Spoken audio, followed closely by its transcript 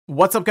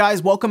What's up,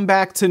 guys? Welcome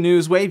back to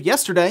Newswave.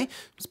 Yesterday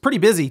was pretty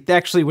busy,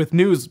 actually, with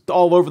news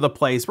all over the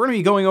place. We're going to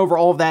be going over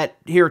all of that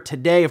here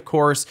today, of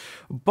course,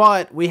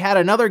 but we had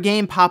another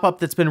game pop up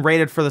that's been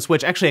rated for the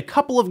Switch. Actually, a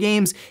couple of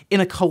games in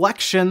a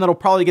collection that'll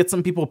probably get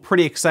some people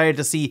pretty excited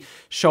to see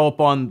show up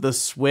on the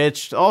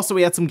Switch. Also,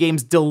 we had some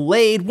games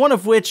delayed, one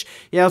of which,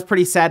 yeah, I was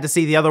pretty sad to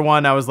see. The other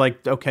one, I was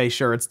like, okay,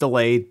 sure, it's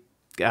delayed.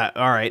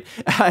 All right.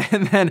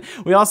 And then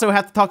we also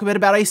have to talk a bit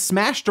about a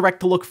Smash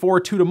Direct to look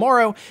forward to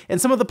tomorrow and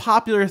some of the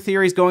popular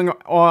theories going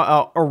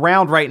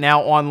around right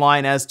now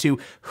online as to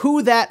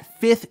who that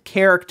fifth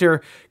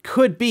character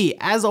could be.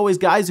 As always,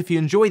 guys, if you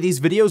enjoy these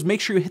videos,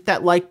 make sure you hit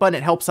that like button.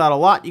 It helps out a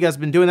lot. You guys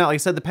have been doing that, like I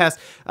said, the past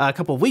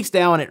couple of weeks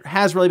now, and it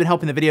has really been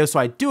helping the video, so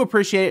I do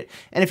appreciate it.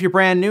 And if you're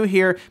brand new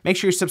here, make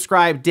sure you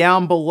subscribe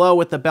down below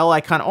with the bell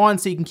icon on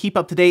so you can keep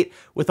up to date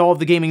with all of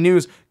the gaming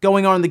news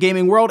going on in the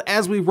gaming world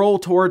as we roll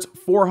towards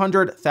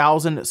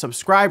 400,000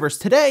 subscribers.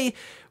 Today,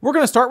 we're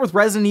going to start with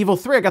Resident Evil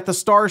 3. I got the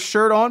Stars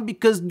shirt on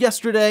because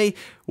yesterday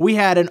we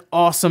had an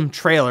awesome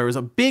trailer. It was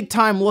a big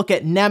time look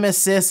at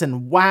Nemesis,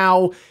 and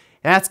wow,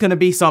 that's going to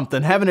be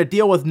something. Having to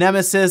deal with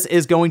Nemesis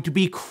is going to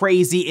be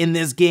crazy in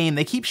this game.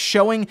 They keep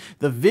showing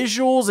the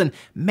visuals, and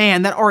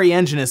man, that RE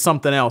engine is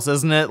something else,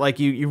 isn't it? Like,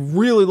 you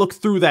really look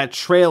through that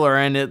trailer,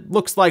 and it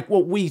looks like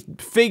what we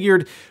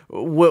figured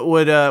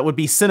would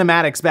be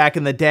cinematics back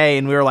in the day,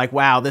 and we were like,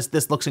 wow,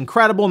 this looks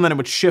incredible, and then it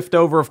would shift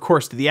over, of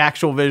course, to the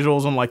actual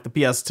visuals on, like, the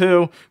PS2.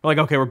 We're like,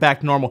 okay, we're back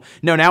to normal.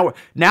 No,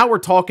 now we're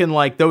talking,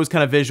 like, those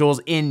kind of visuals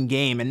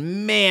in-game,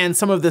 and man,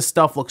 some of this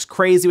stuff looks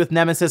crazy with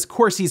Nemesis. Of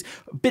course, he's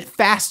a bit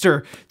faster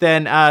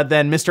than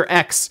Mr.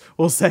 X,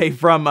 we'll say,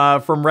 from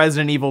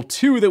Resident Evil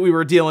 2 that we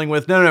were dealing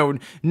with. No,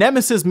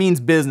 Nemesis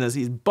means business.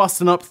 He's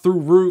busting up through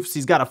roofs,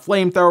 he's got a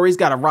flamethrower, he's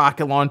got a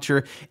rocket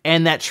launcher,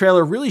 and that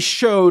trailer really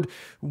showed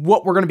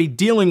what we're going to be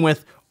dealing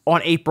with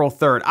on April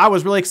 3rd. I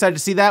was really excited to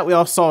see that. We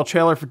also saw a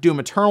trailer for Doom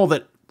Eternal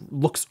that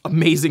looks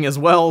amazing as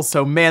well.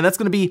 So man, that's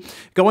going to be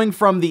going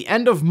from the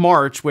end of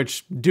March,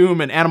 which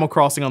Doom and Animal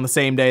Crossing on the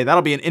same day.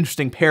 That'll be an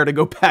interesting pair to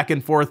go back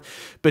and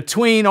forth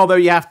between, although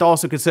you have to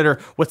also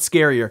consider what's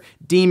scarier,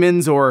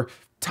 demons or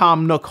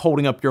Tom Nook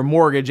holding up your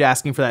mortgage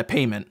asking for that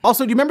payment.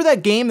 Also, do you remember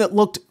that game that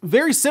looked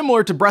very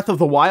similar to Breath of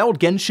the Wild,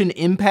 Genshin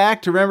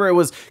Impact? Remember, it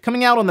was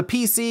coming out on the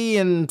PC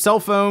and cell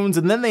phones,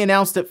 and then they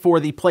announced it for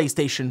the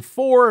PlayStation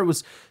 4. It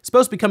was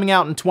supposed to be coming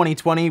out in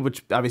 2020,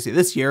 which obviously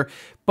this year,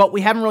 but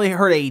we haven't really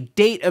heard a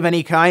date of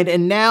any kind,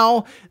 and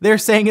now they're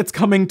saying it's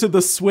coming to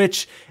the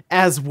Switch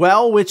as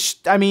well, which,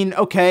 I mean,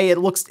 okay,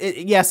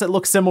 yes, it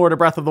looks similar to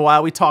Breath of the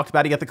Wild. We talked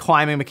about it. You got the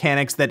climbing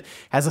mechanics that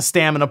has a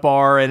stamina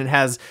bar, and it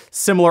has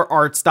similar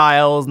art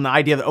styles and the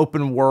idea of the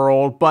open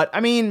world, but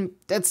I mean,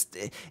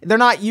 they're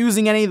not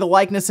using any of the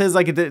likenesses,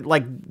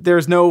 like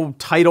there's no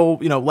title,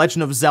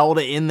 Legend of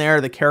Zelda in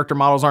there. The character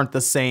models aren't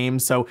the same,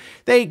 so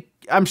they,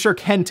 I'm sure,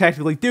 can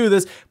technically do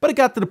this, but it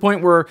got to the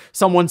point where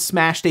someone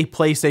smashed a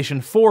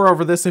PlayStation 4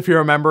 over this, if you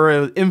remember. It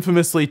was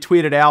infamously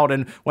tweeted out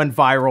and went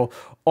viral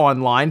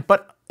online,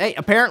 but hey,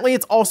 apparently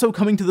it's also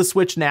coming to the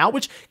Switch now,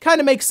 which kind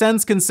of makes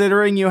sense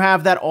considering you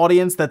have that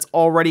audience that's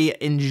already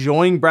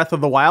enjoying Breath of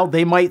the Wild.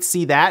 They might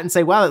see that and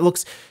say, wow, it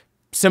looks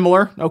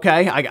similar.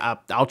 Okay,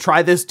 I'll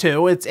try this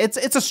too. It's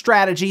a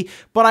strategy,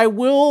 but I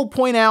will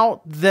point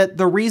out that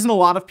the reason a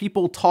lot of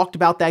people talked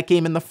about that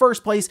game in the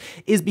first place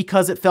is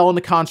because it fell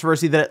into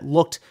controversy that it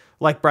looked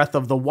like Breath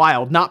of the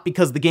Wild, not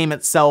because the game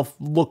itself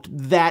looked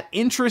that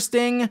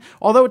interesting,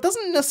 although it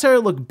doesn't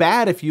necessarily look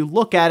bad if you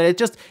look at it.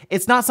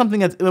 It's not something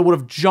that would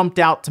have jumped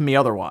out to me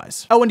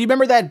otherwise. Oh, and do you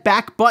remember that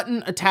back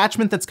button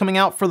attachment that's coming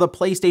out for the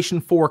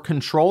PlayStation 4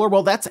 controller?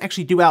 Well, that's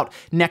actually due out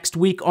next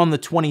week on the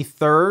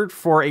 23rd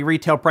for a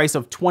retail price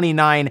of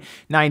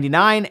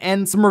 $29.99,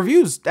 and some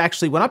reviews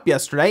actually went up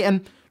yesterday,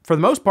 and for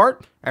the most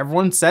part,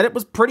 everyone said it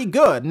was pretty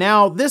good.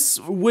 Now, this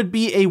would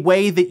be a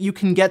way that you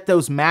can get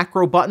those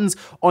macro buttons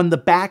on the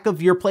back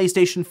of your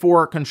PlayStation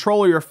 4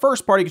 controller, your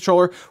first-party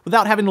controller,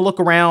 without having to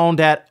look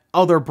around at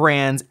other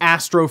brands.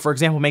 Astro, for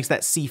example, makes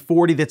that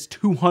C40 that's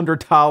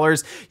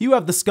 $200. You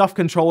have the SCUF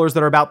controllers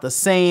that are about the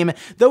same.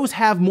 Those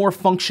have more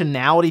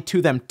functionality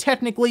to them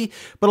technically,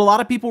 but a lot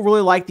of people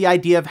really like the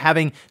idea of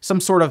having some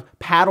sort of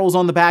paddles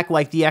on the back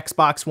like the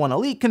Xbox One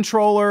Elite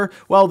controller.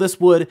 Well, this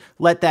would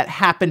let that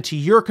happen to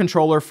your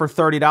controller for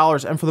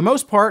 $30, and for the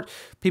most part,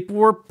 people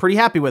were pretty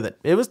happy with it.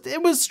 It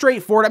was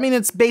straightforward. I mean,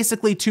 it's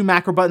basically two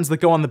macro buttons that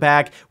go on the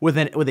back with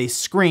a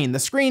screen. The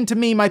screen to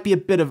me might be a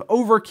bit of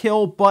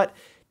overkill, but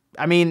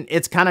I mean,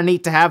 it's kind of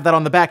neat to have that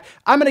on the back.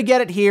 I'm going to get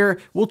it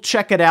here. We'll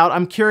check it out.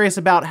 I'm curious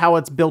about how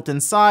it's built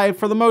inside.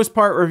 For the most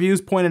part,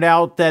 reviews pointed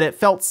out that it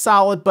felt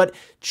solid, but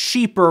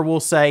cheaper, we'll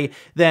say,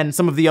 than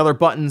some of the other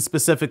buttons,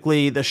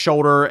 specifically the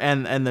shoulder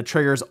and the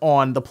triggers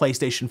on the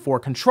PlayStation 4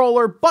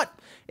 controller. But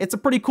it's a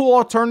pretty cool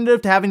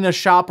alternative to having to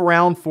shop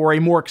around for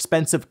a more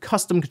expensive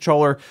custom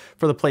controller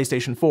for the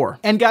PlayStation 4.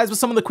 And guys, with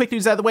some of the quick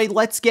news out of the way,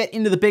 let's get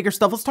into the bigger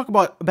stuff. Let's talk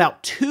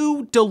about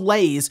two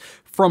delays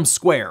from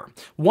Square.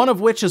 One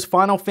of which is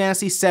Final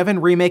Fantasy VII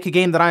Remake, a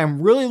game that I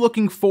am really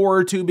looking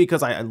forward to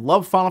because I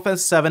love Final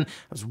Fantasy VII. I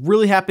was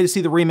really happy to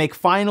see the remake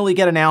finally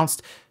get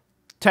announced.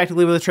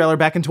 technically with a trailer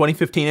back in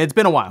 2015. It's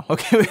been a while,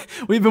 okay?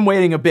 We've been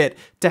waiting a bit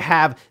to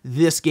have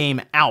this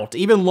game out.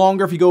 Even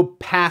longer if you go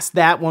past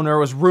that one where it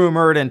was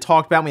rumored and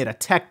talked about. We had a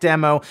tech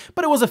demo,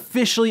 but it was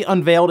officially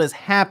unveiled as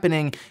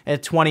happening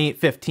at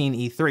 2015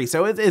 E3.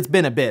 So it's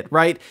been a bit,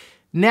 right?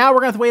 Now we're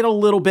going to have to wait a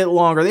little bit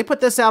longer. They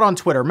put this out on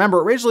Twitter. Remember,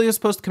 originally it was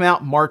supposed to come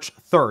out March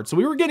 3rd. So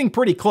we were getting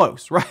pretty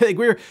close, right? Like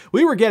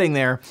we were getting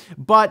there,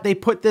 but they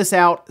put this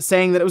out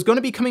saying that it was going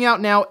to be coming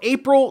out now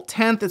April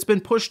 10th. It's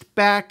been pushed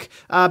back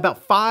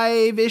about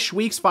 5-ish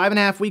weeks,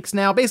 5.5 weeks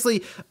now.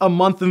 Basically a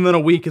month and then a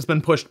week has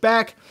been pushed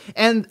back.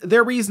 And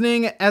their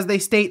reasoning, as they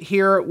state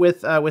here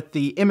with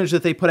the image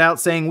that they put out,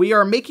 saying, we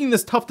are making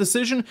this tough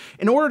decision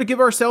in order to give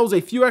ourselves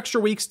a few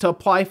extra weeks to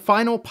apply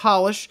final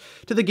polish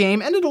to the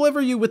game and to deliver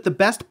you with the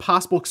best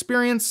possible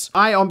experience.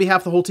 I, on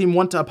behalf of the whole team,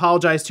 want to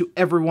apologize to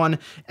everyone,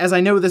 as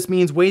I know this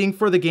means waiting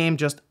for the game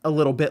just a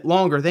little bit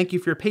longer. Thank you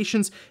for your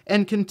patience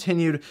and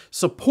continued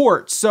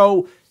support.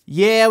 So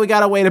yeah, we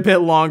gotta wait a bit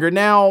longer.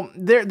 Now,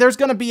 there's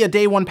gonna be a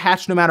day one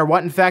patch no matter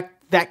what. In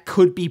fact, that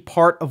could be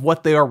part of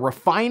what they are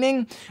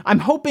refining. I'm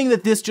hoping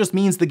that this just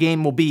means the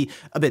game will be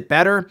a bit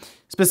better.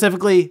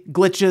 Specifically,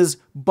 glitches,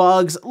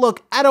 bugs.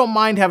 Look, I don't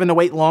mind having to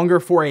wait longer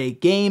for a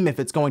game if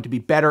it's going to be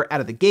better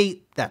out of the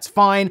gate. That's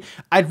fine.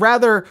 I'd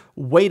rather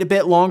wait a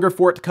bit longer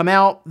for it to come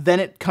out than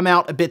it come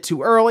out a bit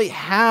too early,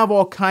 have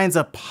all kinds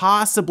of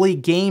possibly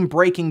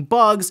game-breaking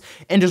bugs,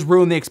 and just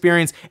ruin the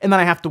experience, and then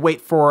I have to wait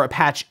for a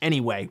patch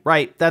anyway,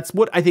 right? That's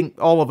what I think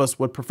all of us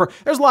would prefer.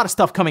 There's a lot of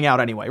stuff coming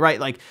out anyway, right?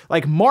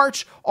 Like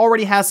March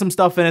already has some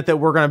stuff in it that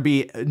we're going to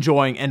be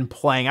enjoying and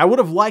playing. I would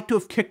have liked to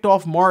have kicked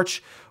off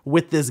March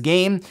with this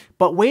game,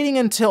 but waiting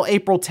until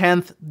April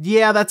 10th,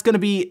 yeah, that's going to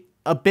be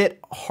a bit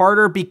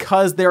harder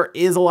because there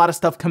is a lot of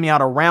stuff coming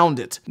out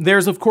around it.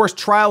 There's, of course,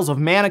 Trials of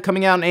Mana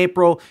coming out in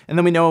April, and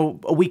then we know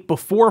a week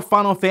before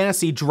Final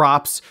Fantasy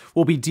drops,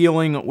 we'll be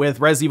dealing with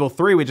Resident Evil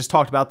 3. We just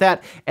talked about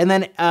that. And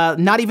then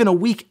not even a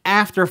week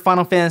after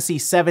Final Fantasy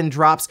VII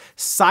drops,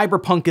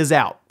 Cyberpunk is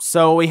out.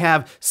 So we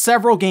have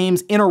several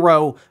games in a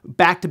row,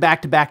 back to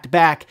back to back to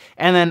back.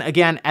 And then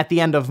again, at the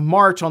end of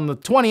March on the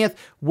 20th,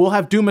 we'll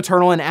have Doom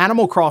Eternal and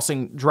Animal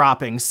Crossing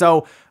dropping.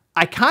 So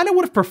I kind of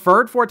would have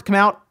preferred for it to come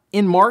out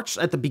in March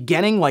at the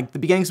beginning,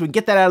 so we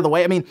get that out of the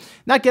way. I mean,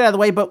 not get out of the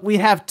way, but we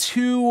have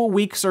 2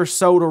 weeks or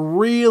so to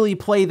really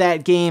play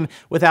that game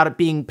without it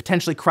being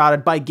potentially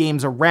crowded by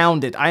games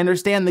around it. I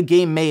understand the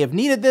game may have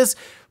needed this,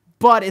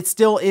 but it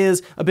still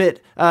is a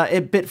bit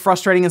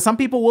frustrating, and some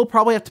people will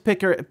probably have to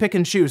pick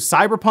and choose.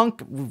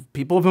 Cyberpunk,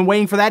 people have been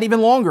waiting for that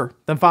even longer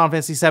than Final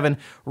Fantasy VII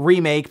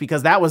Remake,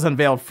 because that was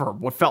unveiled for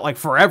what felt like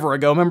forever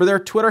ago. Remember, their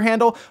Twitter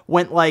handle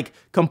went like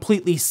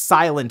completely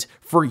silent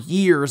for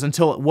years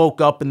until it woke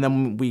up, and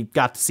then we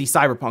got to see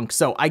Cyberpunk.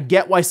 So I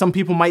get why some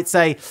people might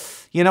say,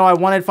 you know, I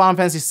wanted Final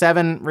Fantasy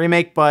VII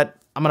Remake, but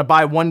I'm gonna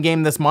buy one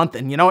game this month,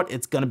 and you know what?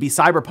 It's gonna be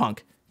Cyberpunk.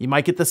 You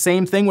might get the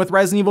same thing with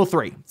Resident Evil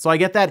 3. So I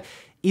get that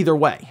either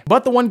way.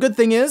 But the one good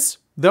thing is,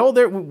 though,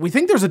 we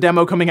think there's a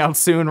demo coming out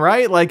soon,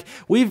 right? Like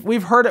we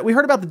heard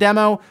about the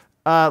demo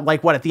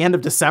like what, at the end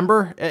of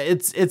December?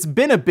 It's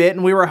been a bit,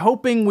 and we were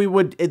hoping we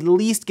would at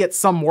least get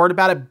some word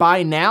about it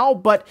by now,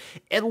 but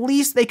at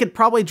least they could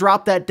probably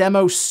drop that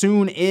demo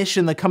soon-ish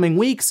in the coming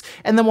weeks,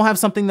 and then we'll have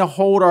something to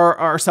hold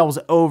ourselves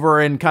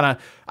over and kind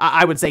of,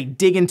 I would say,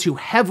 dig into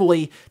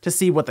heavily to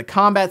see what the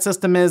combat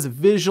system is,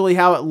 visually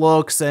how it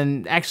looks,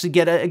 and actually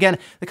get, again,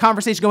 the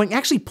conversation going,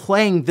 actually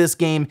playing this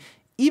game,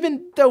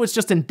 even though it's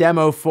just in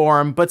demo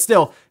form, but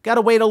still,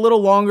 gotta wait a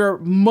little longer,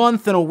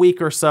 month and a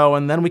week or so,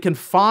 and then we can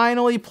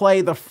finally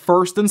play the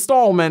first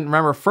installment,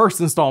 remember,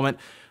 first installment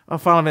of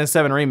Final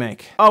Fantasy VII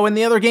Remake. Oh, and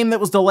the other game that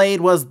was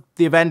delayed was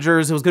The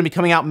Avengers. It was gonna be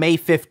coming out May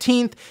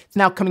 15th. It's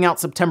now coming out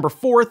September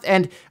 4th,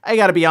 and I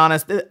gotta be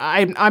honest,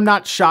 I'm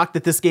not shocked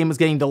that this game is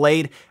getting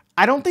delayed.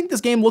 I don't think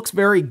this game looks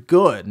very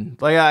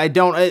good. Like,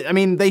 I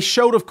mean, they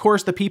showed, of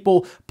course, the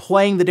people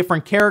playing the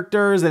different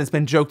characters, and it's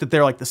been joked that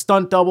they're like the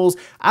stunt doubles.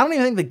 I don't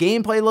even think the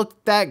gameplay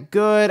looked that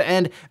good,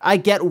 and I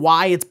get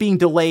why it's being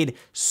delayed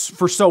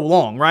for so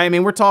long, right? I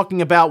mean, we're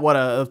talking about, what,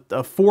 a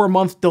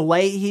 4-month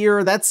delay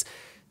here? That's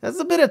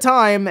a bit of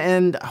time,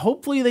 and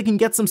hopefully they can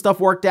get some stuff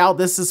worked out.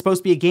 This is supposed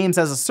to be a games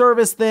as a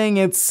service thing.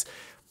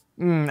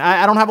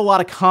 I don't have a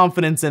lot of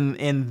confidence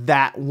in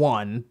that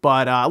one,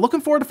 but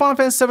looking forward to Final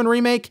Fantasy VII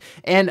Remake,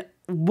 and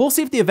we'll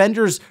see if the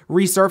Avengers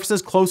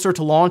resurfaces closer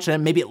to launch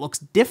and maybe it looks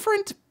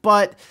different,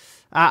 but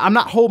I'm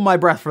not holding my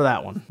breath for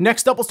that one.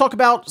 Next up, let's talk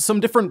about some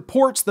different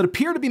ports that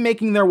appear to be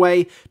making their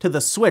way to the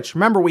Switch.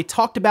 Remember, we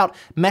talked about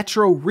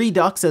Metro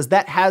Redux, as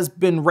that has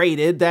been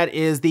rated. That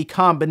is the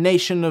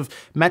combination of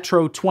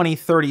Metro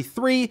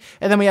 2033,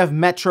 and then we have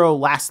Metro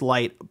Last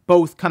Light,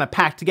 both kind of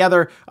packed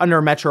together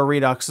under Metro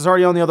Redux. It's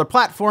already on the other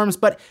platforms,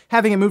 but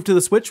having it move to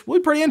the Switch will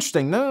be pretty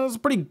interesting.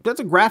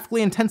 That's a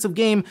graphically intensive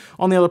game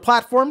on the other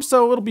platforms,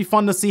 so it'll be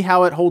fun to see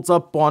how it holds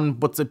up on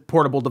what's a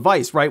portable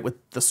device, right, with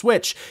the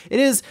Switch. It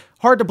is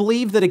hard to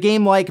believe that a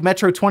game like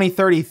Metro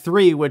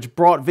 2033, which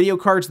brought video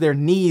cards to their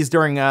knees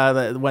during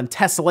when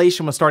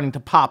tessellation was starting to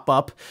pop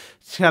up,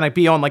 to kind of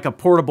be on like a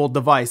portable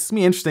device. It's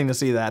gonna be interesting to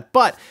see that.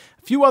 But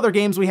a few other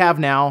games we have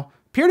now.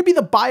 appear to be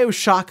the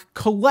BioShock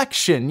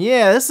collection.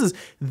 Yeah,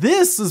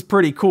 this is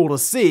pretty cool to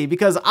see,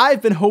 because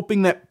I've been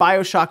hoping that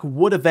BioShock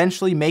would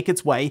eventually make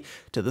its way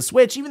to the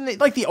Switch. Even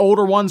like the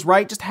older ones,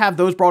 right? Just have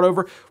those brought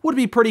over would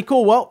be pretty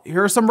cool. Well,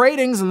 here are some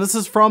ratings, and this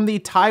is from the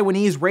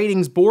Taiwanese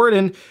ratings board,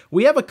 and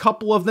we have a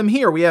couple of them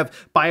here. We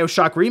have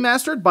BioShock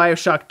Remastered,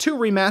 BioShock 2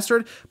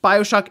 Remastered,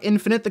 BioShock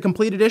Infinite, the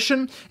Complete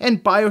Edition,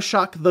 and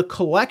BioShock the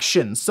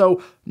Collection.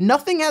 So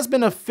nothing has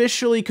been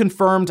officially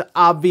confirmed,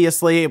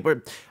 obviously.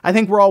 I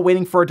think we're all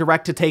waiting for a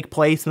direct to take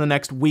place in the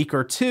next week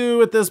or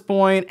two at this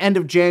point. End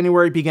of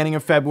January, beginning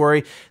of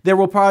February. There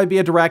will probably be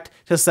a direct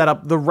to set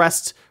up the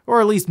rest,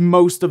 or at least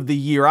most of the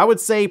year. I would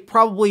say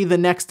probably the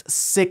next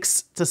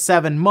 6 to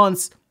 7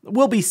 months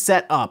will be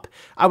set up.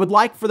 I would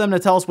like for them to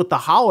tell us what the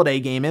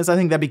holiday game is. I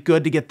think that'd be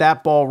good to get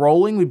that ball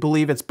rolling. We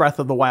believe it's Breath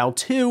of the Wild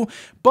 2,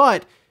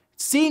 but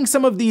seeing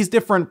some of these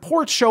different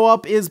ports show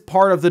up is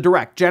part of the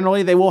direct.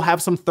 Generally, they will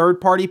have some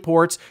third-party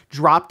ports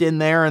dropped in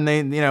there, and they,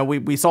 you know,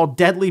 we saw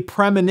Deadly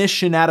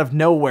Premonition out of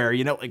nowhere.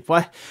 You know, like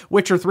what?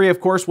 Witcher 3, of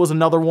course, was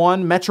another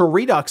one. Metro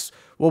Redux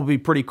will be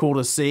pretty cool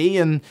to see,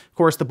 and of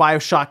course the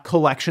BioShock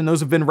collection, those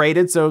have been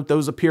rated, so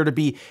those appear to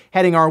be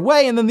heading our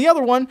way. And then the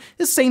other one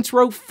is Saints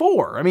Row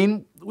 4. I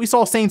mean, we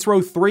saw Saints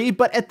Row 3,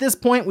 but at this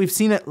point, we've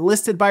seen it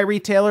listed by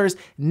retailers.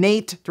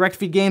 Nate,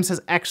 DirectFeed Games, has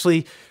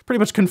actually pretty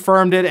much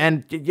confirmed it,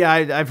 and yeah,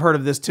 I've heard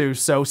of this too.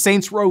 So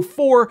Saints Row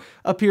 4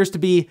 appears to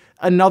be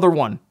another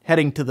one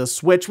heading to the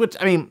Switch, which,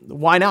 I mean,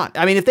 why not?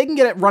 I mean, if they can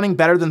get it running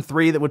better than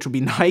 3, which would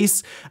be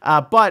nice,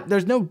 but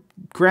there's no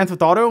Grand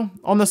Theft Auto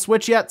on the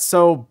Switch yet,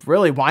 so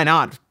really, why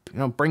not? You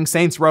know, bring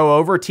Saints Row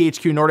over.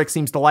 THQ Nordic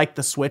seems to like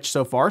the Switch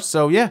so far,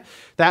 so yeah,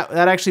 that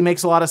actually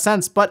makes a lot of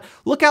sense. But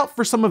look out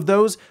for some of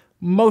those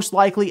most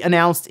likely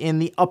announced in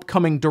the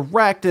upcoming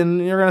direct,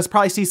 and you're going to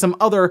probably see some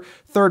other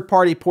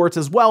third-party ports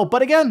as well.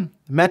 But again,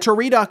 Metro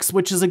Redux,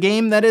 which is a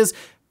game that is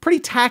pretty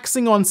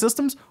taxing on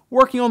systems,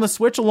 working on the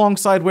Switch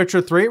alongside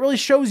Witcher 3, it really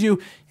shows you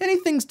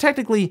anything's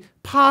technically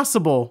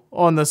possible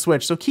on the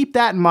Switch, so keep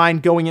that in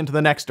mind going into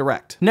the next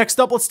direct. Next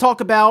up, let's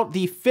talk about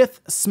the 5th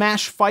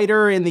Smash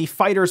Fighter in the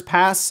Fighter's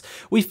Pass.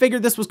 We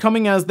figured this was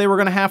coming as they were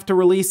going to have to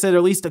release it,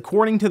 at least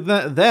according to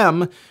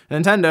them,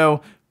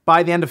 Nintendo,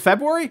 by the end of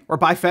February, or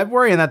by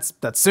February, and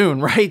that's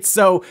soon, right?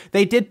 So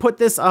they did put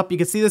this up. You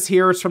can see this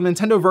here. It's from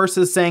Nintendo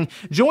Versus saying,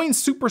 join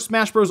Super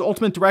Smash Bros.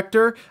 Ultimate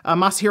Director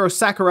Masahiro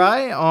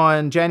Sakurai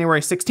on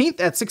January 16th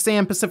at 6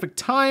 a.m. Pacific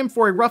time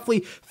for a roughly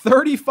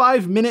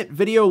 35-minute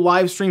video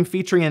live stream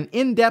featuring an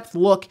in-depth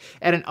look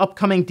at an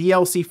upcoming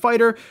DLC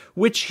fighter,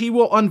 which he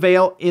will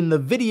unveil in the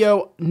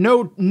video,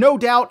 no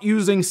doubt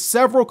using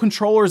several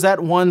controllers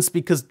at once,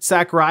 because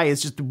Sakurai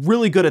is just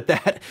really good at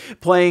that,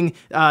 playing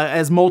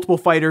as multiple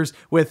fighters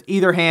with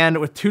either hand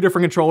with 2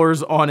 different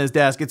controllers on his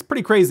desk. It's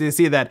pretty crazy to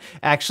see that,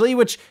 actually,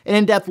 which an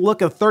in-depth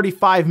look of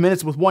 35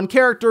 minutes with one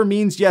character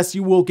means, yes,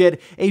 you will get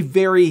a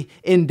very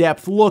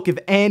in-depth look if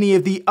any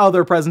of the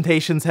other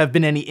presentations have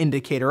been any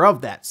indicator of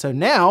that. So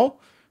now,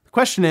 the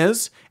question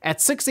is, at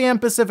 6 a.m.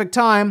 Pacific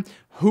time,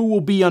 who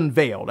will be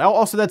unveiled?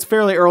 Also, that's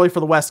fairly early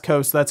for the West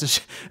Coast, so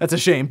that's a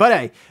shame. But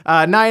hey,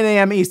 9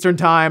 a.m. Eastern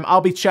time,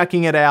 I'll be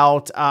checking it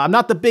out. I'm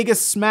not the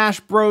biggest Smash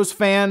Bros.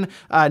 Fan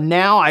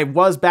now. I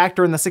was back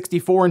during the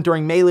 64 and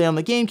during Melee on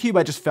the GameCube.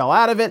 I just fell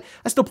out of it.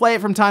 I still play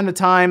it from time to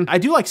time. I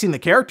do like seeing the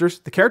characters.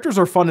 The characters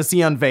are fun to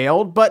see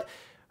unveiled, but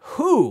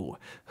who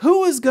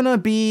is gonna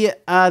be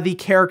the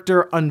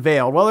character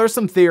unveiled? Well, there's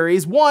some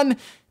theories. One,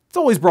 it's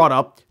always brought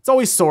up. It's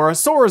always Sora.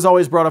 Sora's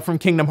always brought up from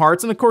Kingdom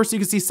Hearts. And of course, you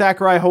can see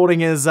Sakurai holding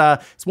his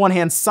one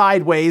hand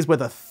sideways with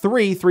a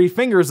three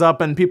fingers up.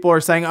 And people are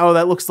saying, oh,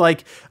 that looks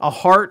like a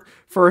heart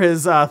for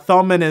his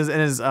thumb and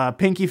his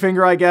pinky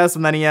finger, I guess.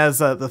 And then he has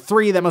the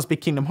 3. That must be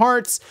Kingdom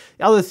Hearts.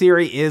 The other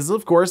theory is,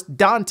 of course,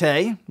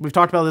 Dante. We've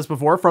talked about this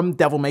before, from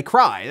Devil May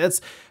Cry.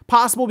 That's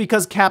possible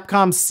because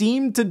Capcom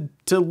seemed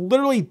to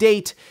literally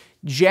date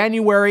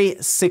January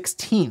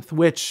 16th,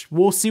 which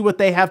we'll see what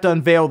they have to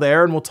unveil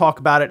there, and we'll talk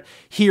about it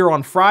here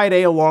on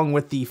Friday along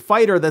with the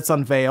fighter that's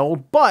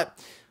unveiled. But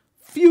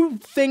few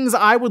things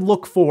I would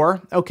look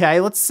for.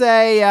 Okay, let's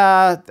say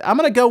I'm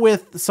gonna go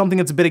with something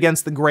that's a bit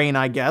against the grain,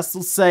 I guess.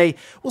 We'll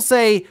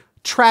say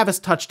Travis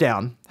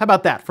Touchdown. How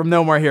about that from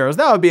No More Heroes?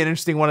 That would be an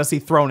interesting one to see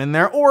thrown in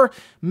there. Or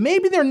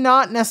maybe they're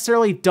not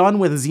necessarily done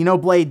with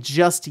Xenoblade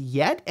just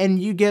yet,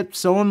 and you get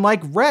someone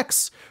like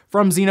Rex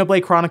from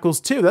Xenoblade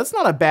Chronicles 2. That's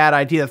not a bad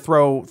idea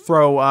to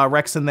throw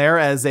Rex in there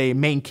as a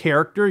main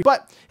character.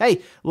 But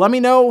hey, let me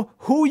know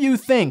who you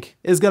think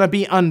is going to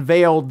be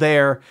unveiled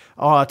there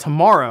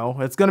tomorrow.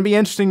 It's going to be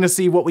interesting to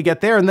see what we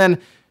get there. And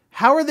then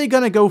how are they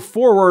going to go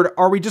forward?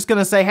 Are we just going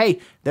to say, hey,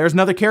 there's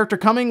another character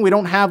coming? We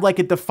don't have like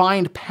a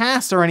defined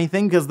pass or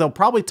anything, because they'll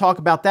probably talk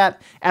about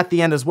that at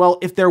the end as well.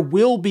 If there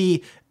will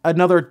be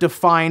another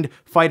defined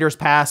fighter's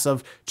pass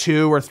of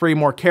 2 or 3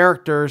 more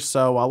characters.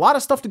 So a lot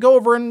of stuff to go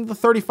over in the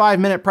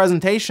 35-minute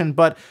presentation,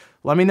 but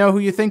Let me know who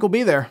you think will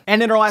be there.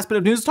 And in our last bit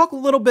of news, talk a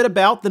little bit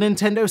about the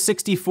Nintendo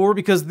 64,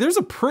 because there's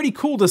a pretty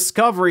cool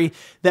discovery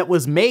that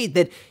was made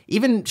that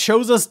even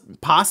shows us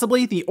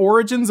possibly the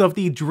origins of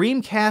the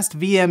Dreamcast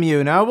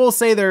VMU. Now, I will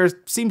say there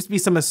seems to be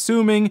some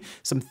assuming,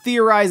 some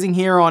theorizing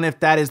here on if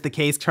that is the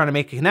case, trying to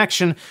make a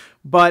connection,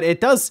 but it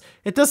does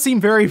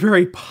seem very,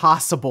 very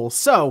possible.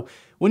 So,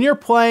 when you're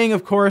playing,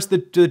 of course, the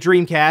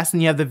Dreamcast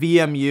and you have the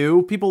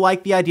VMU, people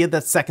like the idea of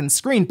that second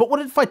screen. But what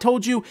if I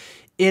told you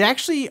it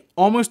actually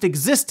almost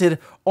existed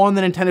on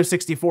the Nintendo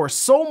 64?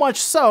 So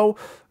much so,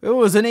 it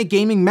was in a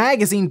gaming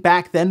magazine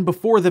back then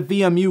before the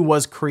VMU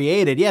was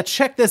created. Yeah,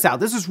 check this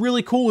out. This is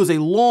really cool. It's a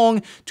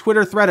long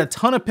Twitter thread, a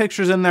ton of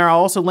pictures in there. I'll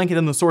also link it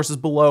in the sources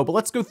below, but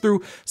let's go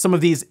through some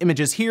of these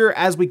images here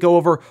as we go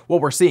over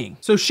what we're seeing.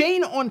 So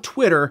Shane on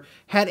Twitter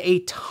had a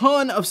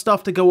ton of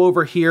stuff to go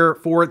over here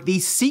for the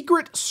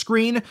secret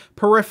screen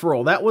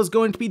peripheral that was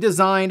going to be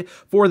designed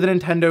for the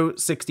Nintendo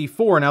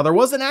 64. Now, there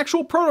was an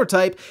actual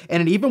prototype,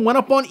 and it even went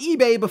up on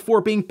eBay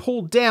before being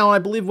pulled down. I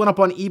believe it went up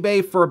on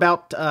eBay for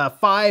about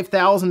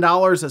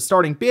 $5,000 as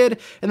starting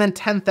bid, and then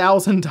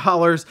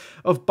 $10,000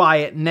 of buy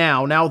it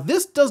now. Now,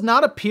 this does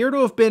not appear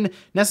to have been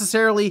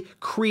necessarily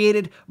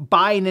created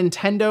by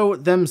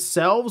Nintendo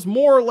themselves.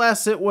 More or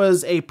less, it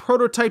was a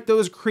prototype that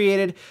was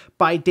created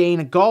by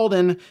Dane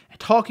Galden,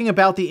 talking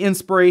about the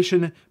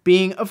inspiration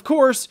being, of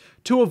course,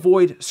 to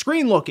avoid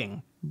screen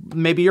looking.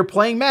 Maybe you're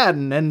playing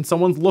Madden and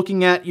someone's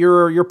looking at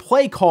your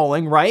play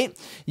calling, right?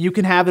 You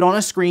can have it on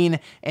a screen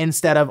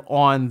instead of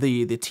on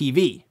the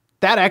TV.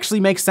 That actually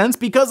makes sense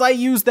because I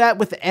used that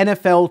with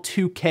NFL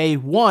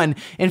 2K1.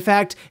 In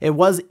fact, it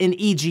was in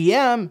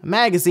EGM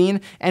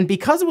magazine, and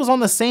because it was on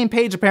the same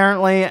page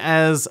apparently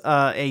as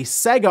a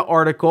Sega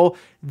article,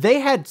 they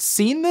had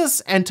seen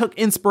this and took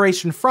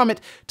inspiration from it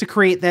to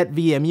create that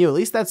VMU. At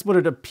least that's what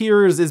it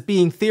appears is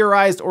being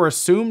theorized or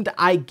assumed,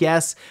 I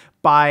guess,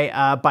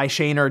 by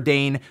Shane or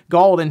Dane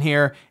Galden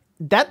here.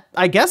 That,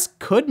 I guess,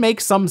 could make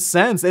some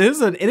sense. It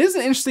is an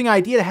interesting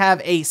idea to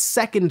have a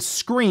second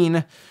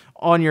screen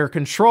on your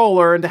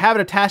controller and to have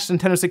it attached to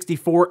Nintendo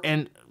 64,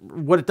 and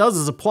what it does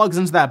is it plugs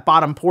into that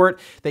bottom port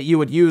that you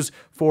would use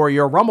for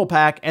your Rumble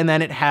Pack, and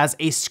then it has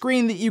a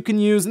screen that you can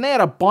use, and they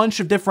had a bunch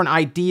of different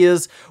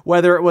ideas,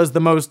 whether it was the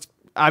most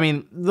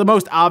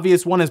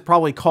obvious one is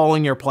probably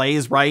calling your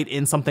plays, right,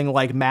 in something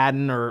like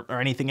Madden or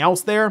anything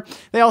else there.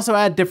 They also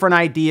had different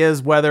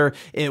ideas, whether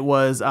it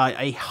was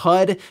a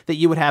HUD that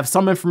you would have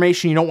some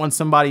information you don't want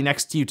somebody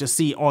next to you to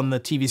see on the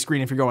TV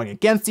screen if you're going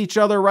against each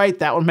other, right?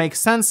 That would make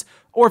sense.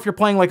 Or if you're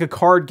playing like a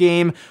card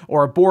game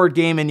or a board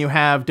game and you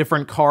have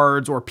different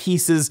cards or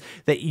pieces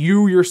that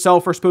you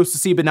yourself are supposed to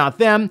see but not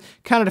them,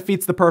 kind of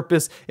defeats the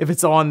purpose. If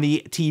it's on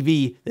the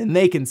TV, then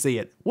they can see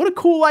it. What a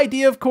cool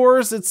idea, of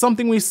course. It's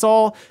something we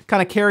saw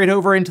kind of carried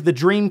over into the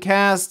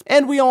Dreamcast.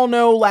 And we all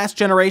know last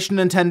generation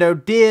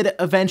Nintendo did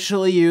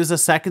eventually use a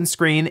second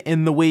screen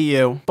in the Wii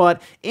U.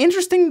 But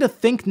interesting to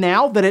think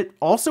now that it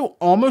also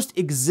almost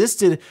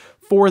existed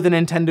for the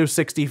Nintendo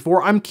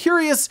 64. I'm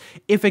curious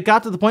if it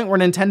got to the point where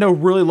Nintendo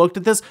really looked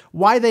at this,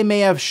 why they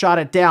may have shot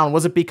it down.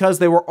 Was it because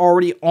they were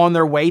already on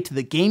their way to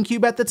the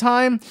GameCube at the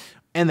time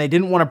and they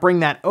didn't want to bring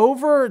that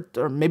over?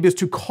 Or maybe it was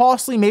too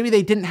costly. Maybe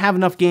they didn't have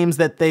enough games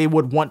that they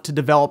would want to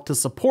develop to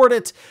support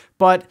it.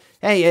 But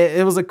hey,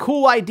 it was a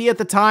cool idea at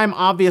the time,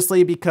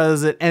 obviously,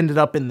 because it ended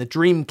up in the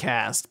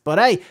Dreamcast. But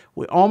hey,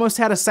 we almost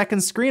had a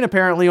second screen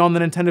apparently on the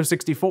Nintendo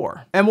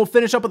 64. And we'll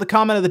finish up with the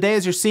comment of the day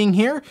as you're seeing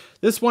here.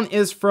 This one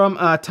is from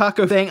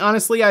Taco saying,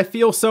 honestly, I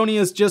feel Sony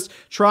is just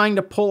trying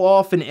to pull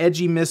off an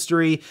edgy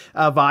mystery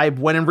vibe,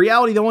 when in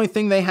reality, the only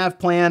thing they have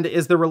planned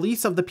is the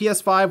release of the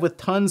PS5 with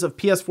tons of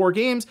PS4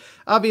 games.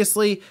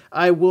 Obviously,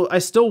 I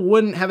still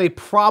wouldn't have a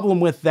problem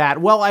with that.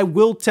 Well, I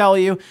will tell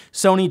you,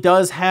 Sony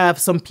does have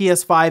some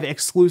PS5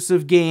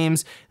 exclusive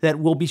games that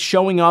will be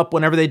showing up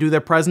whenever they do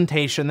their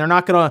presentation. They're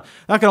not gonna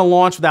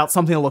launch without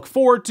something to look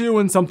forward to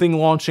and something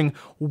launching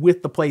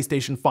with the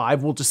PlayStation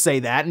 5. We'll just say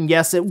that. And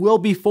yes, it will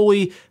be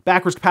fully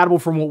backwards compatible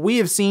from what we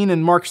have seen,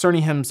 and Mark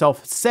Cerny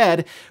himself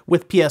said,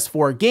 with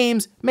PS4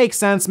 games. Makes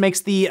sense,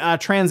 makes the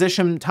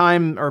transition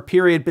time or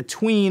period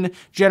between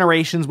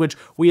generations, which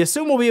we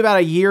assume will be about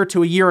a year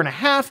to a year and a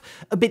half,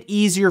 a bit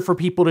easier for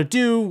people to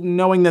do,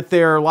 knowing that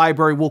their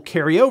library will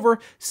carry over.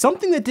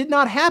 Something that did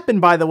not happen,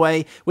 by the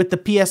way, with the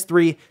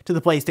PS3 to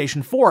the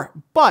PlayStation 4.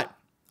 But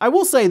I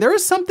will say there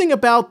is something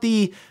about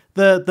the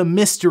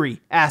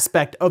mystery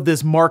aspect of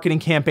this marketing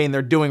campaign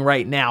they're doing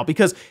right now,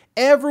 because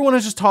everyone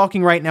is just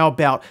talking right now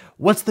about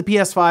what's the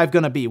PS5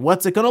 going to be?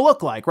 What's it going to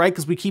look like, right?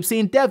 Because we keep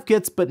seeing dev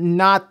kits, but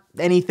not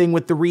anything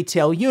with the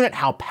retail unit.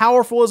 How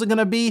powerful is it going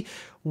to be?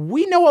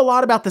 We know a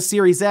lot about the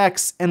Series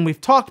X, and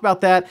we've talked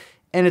about that.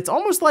 And it's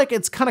almost like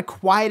it's kind of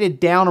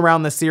quieted down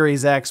around the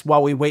Series X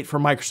while we wait for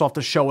Microsoft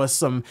to show us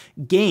some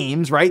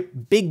games,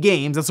 right? Big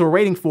games, that's what we're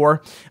waiting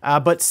for.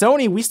 But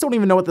Sony, we still don't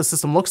even know what the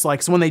system looks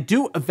like. So when they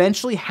do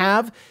eventually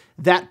have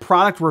that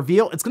product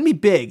reveal, it's going to be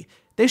big.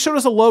 They showed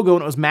us a logo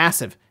and it was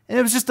massive. And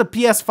it was just a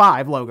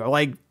PS5 logo.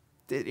 Like,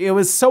 it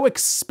was so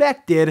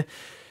expected,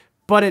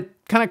 but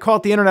it kind of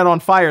caught the internet on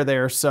fire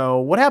there. So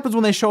what happens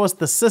when they show us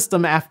the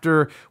system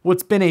after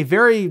what's been a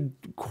very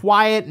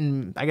quiet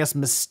and I guess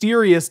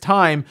mysterious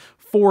time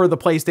for the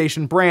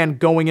PlayStation brand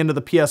going into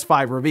the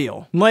PS5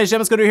 reveal? And ladies and gentlemen,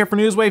 that's gonna do it here for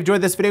Newswave.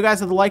 Enjoyed this video, guys.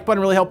 Hit the like button,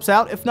 really helps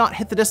out. If not,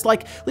 hit the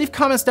dislike. Leave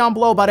comments down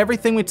below about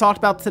everything we talked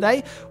about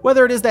today,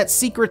 whether it is that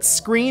secret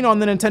screen on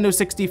the Nintendo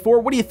 64.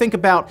 What do you think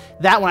about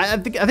that one? I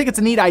think it's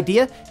a neat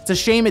idea. It's a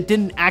shame it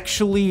didn't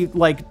actually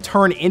like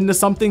turn into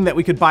something that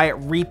we could buy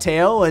at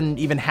retail and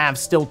even have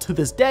still to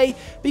this day,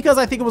 because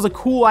I think it was a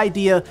cool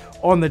idea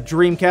on the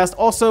Dreamcast.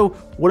 Also,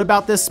 what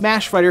about this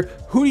Smash Fighter?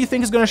 Who do you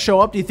think is gonna show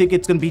up? Do you think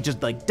it's gonna be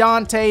just like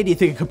Dante? Do you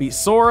think it could be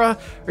Sora?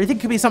 Or do you think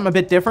it could be something a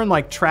bit different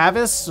like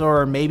Travis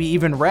or maybe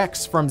even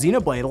Rex from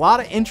Xenoblade? A lot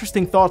of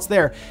interesting thoughts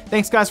there.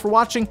 Thanks guys for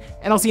watching,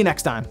 and I'll see you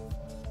next time.